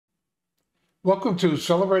Welcome to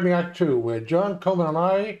Celebrating Act Two, where John Coleman and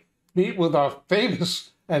I meet with our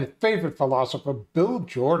famous and favorite philosopher, Bill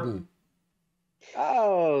Jordan.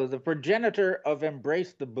 Oh, the progenitor of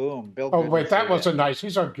Embrace the Boom, Bill. Oh, wait, that wasn't nice.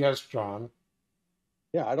 He's our guest, John.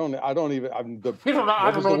 Yeah, I don't even. I don't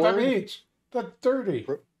know what that means. That's dirty.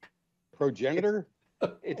 Progenitor?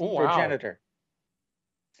 It's Oh, wow. progenitor.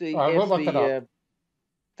 See, We'll look it's it up.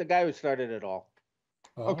 the guy who started it all.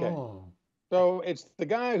 Okay. Oh. So it's the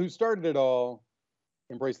guy who started it all.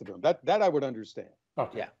 Embrace the boom. That I would understand.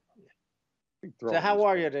 Okay. Yeah. So how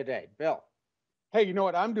are you today, Bill? Hey, you know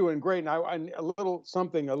what? I'm doing great. And I a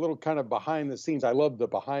little kind of behind the scenes. I love the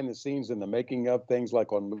behind the scenes and the making of things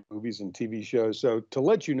like on movies and TV shows. So to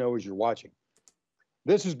let you know as you're watching,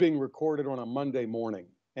 this is being recorded on a Monday morning.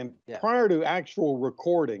 And prior to actual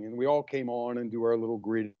recording, and we all came on and do our little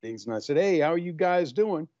greetings. And I said, hey, how are you guys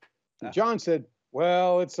doing? And John said,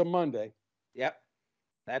 well, it's a Monday. Yep.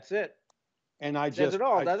 That's it. And I Says it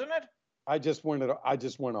all, doesn't it? I just went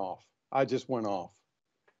off.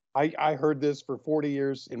 I heard this for 40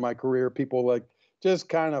 years in my career. People like just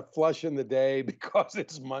kind of flushing the day because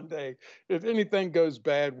it's Monday. If anything goes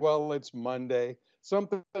bad, well, it's Monday.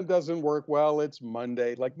 Something doesn't work well, it's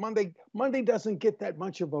Monday. Like Monday doesn't get that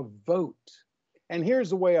much of a vote. And here's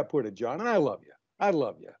the way I put it, John, and I love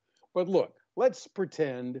you. But look, let's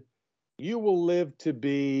pretend you will live to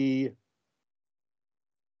be,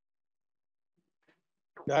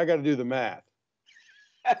 I got to do the math.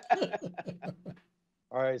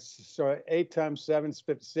 All right, so 8 times 7 is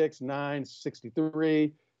 56, 9 is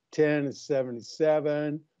 63, 10 is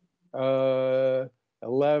 77, 11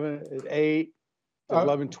 is 8,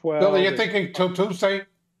 11, 12. Billy, you're thinking till Tuesday?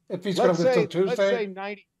 If he's going to live till Tuesday? Let's say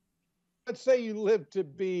 90. Let's say you live to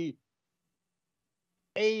be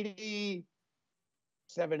 80,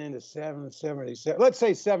 7 into 7, 77. Let's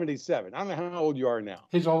say 77. I don't know how old you are now.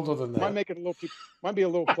 He's older than that. Might be a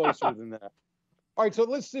little closer than that. All right, so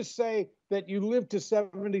let's just say that you live to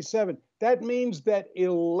 77. That means that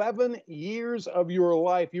 11 years of your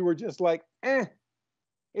life, you were just like,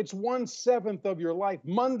 it's 1/7 of your life.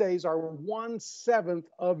 Mondays are 1/7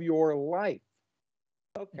 of your life.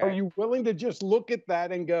 Okay. Are you willing to just look at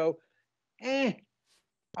that and go, I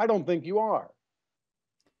don't think you are.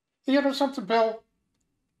 You know something, Bill?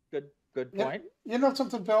 Good point. You know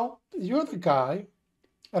something, Bill? You're the guy,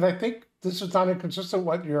 and I think this is not inconsistent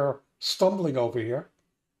what you're stumbling over here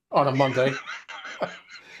on a Monday,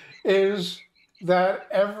 is that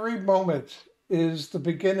every moment is the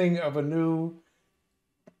beginning of a new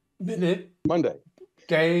minute, Monday,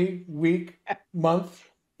 day, week, month,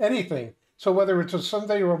 anything. So whether it's a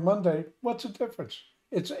Sunday or a Monday, what's the difference?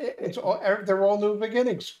 It's all, they're all new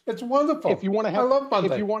beginnings. It's wonderful. If you want to have, I love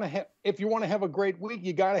Monday. If you want to have a great week,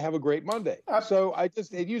 you got to have a great Monday. So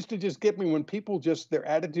it used to just get me when people their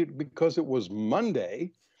attitude, because it was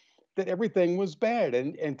Monday, that everything was bad.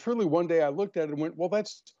 And truly one day I looked at it and went, well,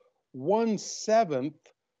 that's 1/7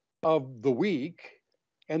 of the week.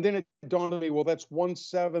 And then it dawned on me, well, that's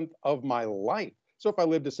 1/7 of my life. So if I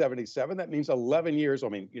live to 77, that means 11 years. I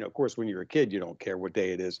mean, of course, when you're a kid, you don't care what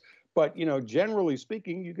day it is. But, generally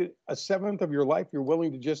speaking, you get 1/7 of your life, you're willing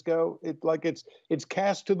to just go, it's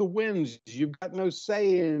cast to the winds. You've got no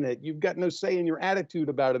say in it. You've got no say in your attitude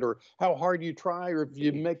about it or how hard you try or if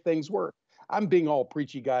you make things work. I'm being all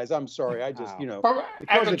preachy, guys. I'm sorry. I just, And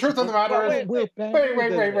the truth of the matter is, wait.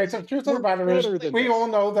 The truth of the matter is, we all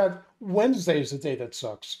know that Wednesday is the day that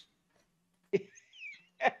sucks.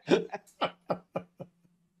 and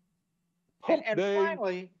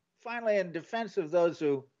finally, in defense of those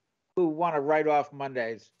who want to write off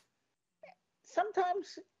Mondays,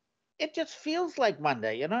 sometimes it just feels like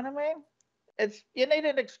Monday. You know what I mean? You need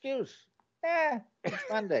an excuse. It's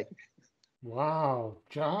Monday. Wow,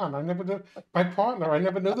 John, I never knew, my partner, I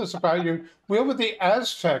never knew this about you. Where would the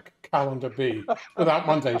Aztec calendar be without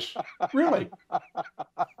Mondays? Really?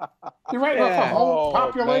 You're writing off a whole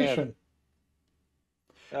population.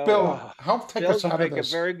 Bill, help take us out of this. Make a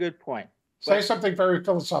very good point. Say something very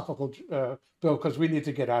philosophical, Bill, because we need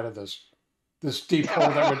to get out of this deep hole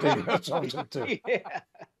that we're digging ourselves into.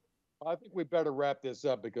 I think we better wrap this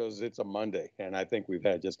up because it's a Monday, and I think we've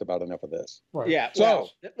had just about enough of this. Right. Yeah. So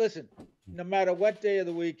listen, no matter what day of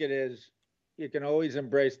the week it is, you can always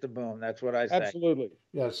embrace the boom. That's what I say. Absolutely.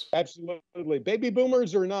 Yes. Absolutely. Baby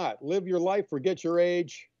boomers or not, live your life, forget your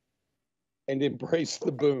age, and embrace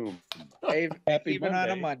the boom. Happy Even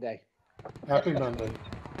Monday. On a Monday. Happy Monday.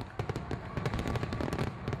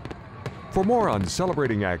 For more on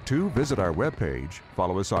Celebrating Act Two, visit our webpage,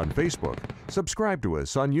 follow us on Facebook, subscribe to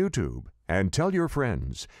us on YouTube, and tell your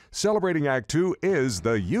friends. Celebrating Act Two is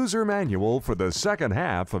the user manual for the second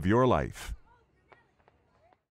half of your life.